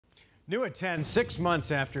New at 10, 6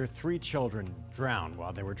 months after 3 children drowned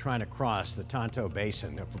while they were trying to cross the Tonto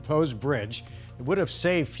Basin, a proposed bridge that would have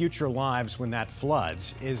saved future lives when that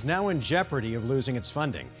floods is now in jeopardy of losing its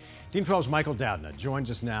funding. Team 12's Michael Doudna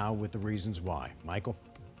joins us now with the reasons why. Michael?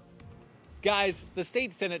 Guys, the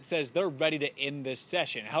state Senate says they're ready to end this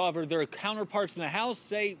session. However, their counterparts in the House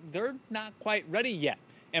say they're not quite ready yet.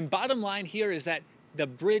 And bottom line here is that the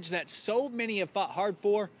bridge that so many have fought hard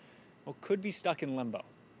for, well, could be stuck in limbo.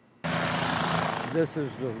 This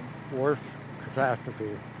is the worst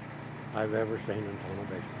catastrophe I've ever seen in Tonto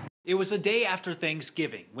Basin. It was the day after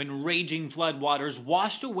Thanksgiving when raging floodwaters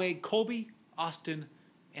washed away Colby, Austin,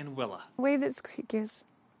 and Willa. The way this creek is,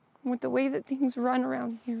 with the way that things run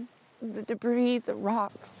around here, the debris, the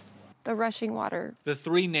rocks, the rushing water. The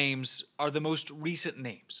 3 names are the most recent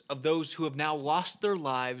names of those who have now lost their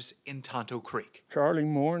lives in Tonto Creek. Charlie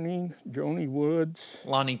Morning, Joni Woods.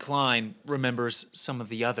 Lonnie Klein remembers some of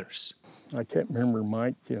the others. I can't remember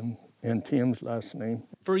Mike and Tim's last name.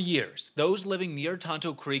 For years, those living near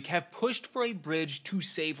Tonto Creek have pushed for a bridge to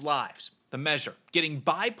save lives. The measure getting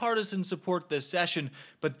bipartisan support this session,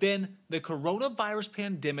 but then the coronavirus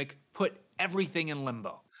pandemic put everything in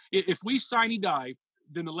limbo. If we sine die,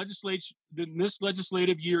 then this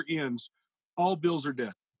legislative year ends, all bills are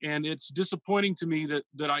dead. And it's disappointing to me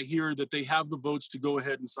that I hear that they have the votes to go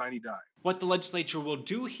ahead and sine die. What the legislature will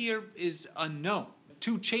do here is unknown.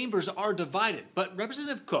 2 chambers are divided, but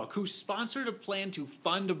Representative Cook, who sponsored a plan to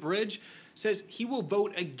fund a bridge, says he will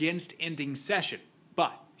vote against ending session.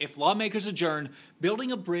 But if lawmakers adjourn,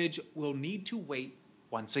 building a bridge will need to wait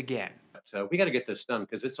once again. So we got to get this done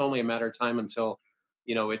because it's only a matter of time until,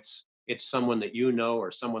 it's someone that you know or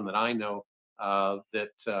someone that I know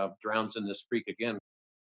that drowns in this creek again.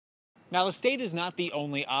 Now, the state is not the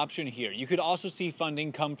only option here. You could also see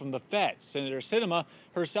funding come from the feds. Senator Sinema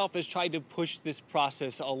herself has tried to push this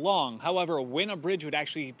process along. However, when a bridge would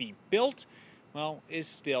actually be built, well, is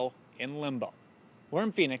still in limbo. We're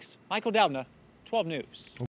in Phoenix. Michael Doudna, 12 News.